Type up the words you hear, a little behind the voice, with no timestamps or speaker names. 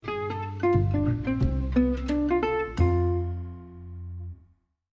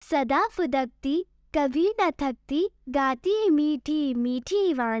सदा फुदकती कभी न थकती गाती मीठी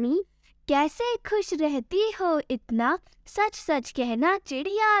मीठी वाणी कैसे खुश रहती हो इतना सच सच कहना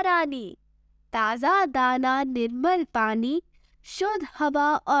चिड़िया रानी। ताज़ा दाना निर्मल पानी शुद्ध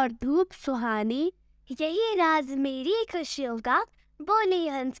हवा और धूप सुहानी यही राज मेरी खुशियों का बोली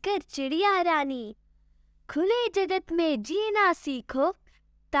हंसकर चिड़िया रानी। खुले जगत में जीना सीखो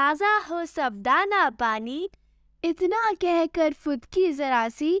ताज़ा हो सब दाना पानी। इतना कहकर फुदकी जरा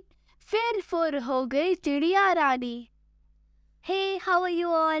सी फिर फुर हो गई चिड़िया रानी। Hey, how are you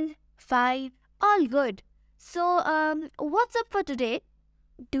all? Fine, all good. So, what's up for today?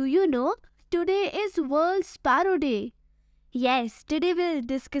 Do you know today is World Sparrow Day? Yes, today we'll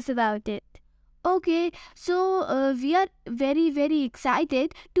discuss about it. Okay, so we are very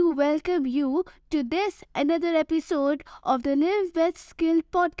excited to welcome you to this another episode of the Live with Skill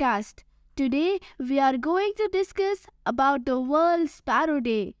podcast. Today we are going to discuss about the World Sparrow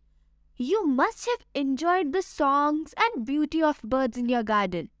Day. You must have enjoyed the songs and beauty of birds in your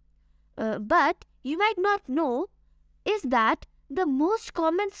garden. But you might not know is that the most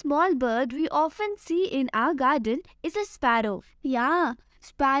common small bird we often see in our garden is a sparrow. Yeah,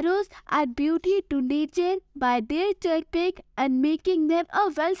 sparrows add beauty to nature by their chirping and making them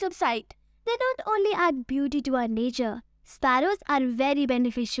a welcome sight. They not only add beauty to our nature, sparrows are very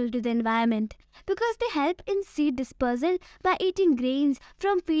beneficial to the environment because they help in seed dispersal by eating grains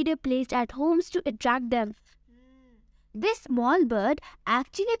from feeder placed at homes to attract them. This small bird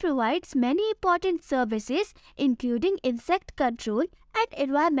actually provides many important services including insect control and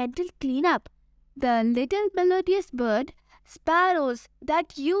environmental cleanup. The little melodious bird, sparrows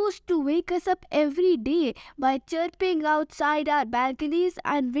that used to wake us up every day by chirping outside our balconies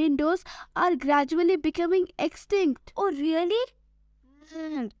and windows are gradually becoming extinct. Oh really?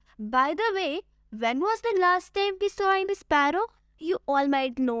 By the way, when was the last time we saw any sparrow? You all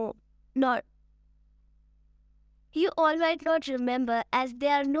might not remember as they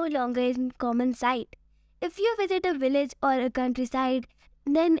are no longer in common sight. If you visit a village or a countryside,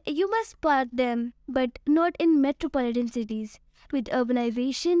 then you must spot them, but not in metropolitan cities with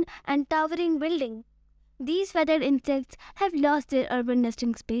urbanization and towering buildings. These feathered insects have lost their urban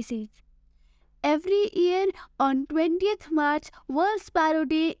nesting spaces. Every year on 20th March, World Sparrow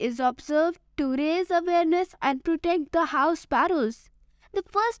Day is observed to raise awareness and protect the house sparrows. The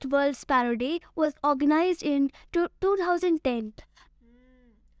first World Sparrow Day was organized in 2010.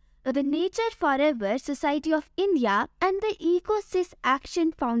 The Nature Forever Society of India and the Ecosys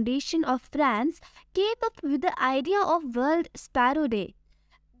Action Foundation of France came up with the idea of World Sparrow Day.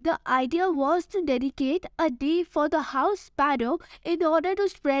 The idea was to dedicate a day for the house sparrow in order to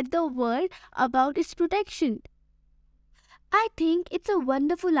spread the word about its protection. I think it's a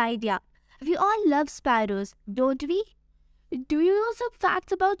wonderful idea. We all love sparrows, don't we? Do you know some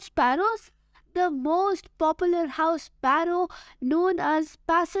facts about sparrows? The most popular house sparrow, known as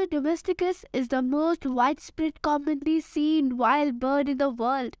Passer domesticus, is the most widespread commonly seen wild bird in the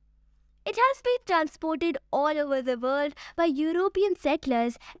world. It has been transported all over the world by European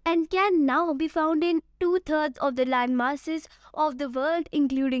settlers and can now be found in 2/3 of the land masses of the world,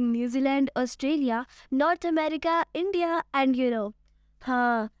 including New Zealand, Australia, North America, India, and Europe.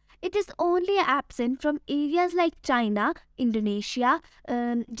 It is only absent from areas like China, Indonesia,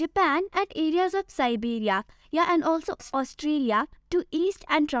 Japan, and areas of Siberia, and also Australia to East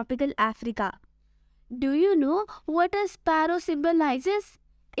and tropical Africa. Do you know what a sparrow symbolizes?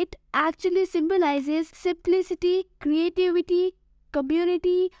 It actually symbolizes simplicity, creativity,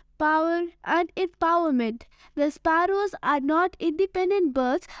 community, power, and empowerment. The sparrows are not independent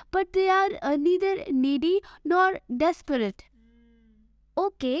birds, but they are neither needy nor desperate.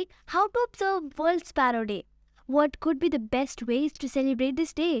 Okay, how to observe World Sparrow Day? What could be the best ways to celebrate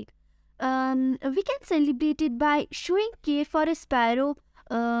this day? We can celebrate it by showing care for a sparrow,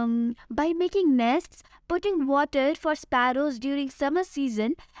 by making nests, putting water for sparrows during summer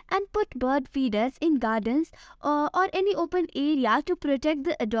season, and put bird feeders in gardens or any open area to protect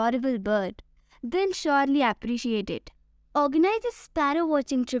the adorable bird. Then surely appreciate it. Organize a sparrow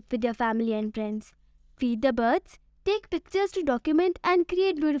watching trip with your family and friends. Feed the birds, take pictures to document and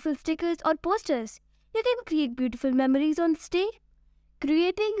create beautiful stickers or posters. You can create beautiful memories on stay.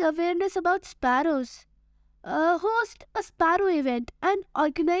 Creating awareness about sparrows. Host a sparrow event and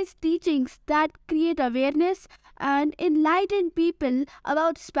organize teachings that create awareness and enlighten people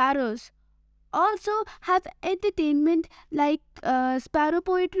about sparrows. Also have entertainment like sparrow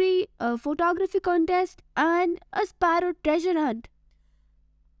poetry, a photography contest, and a sparrow treasure hunt.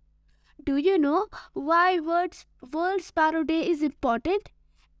 Do you know why World Sparrow Day is important?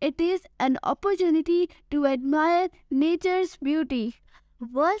 It is an opportunity to admire nature's beauty.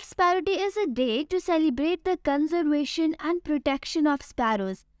 World Sparrow Day is a day to celebrate the conservation and protection of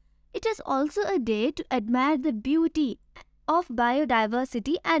sparrows. It is also a day to admire the beauty of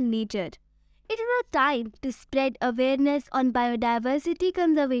biodiversity and nature. It is a time to spread awareness on biodiversity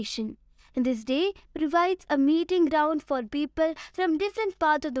conservation. And this day provides a meeting ground for people from different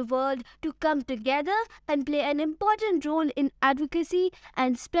parts of the world to come together and play an important role in advocacy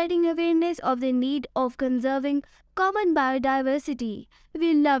and spreading awareness of the need of conserving common biodiversity.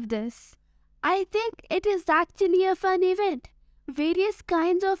 We love this. I think it is actually a fun event. Various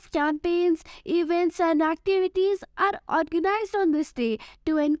kinds of campaigns, events, and activities are organized on this day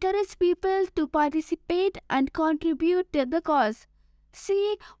to encourage people to participate and contribute to the cause.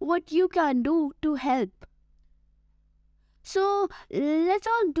 See what you can do to help. So, let's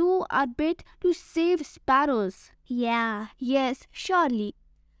all do our bit to save sparrows. Yeah, yes, surely.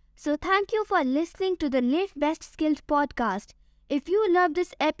 So, thank you for listening to the Live Best Skills podcast. If you love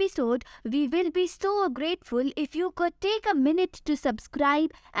this episode, we will be so grateful if you could take a minute to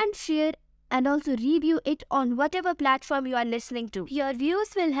subscribe and share and also review it on whatever platform you are listening to. Your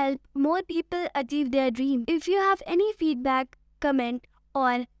views will help more people achieve their dream. If you have any feedback, comment,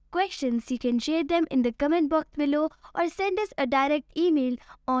 or questions, you can share them in the comment box below or send us a direct email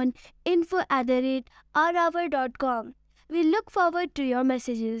on info@ourhour.com. We look forward to your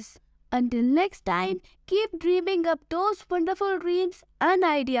messages. Until next time, keep dreaming up those wonderful dreams and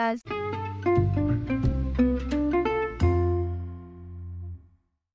ideas.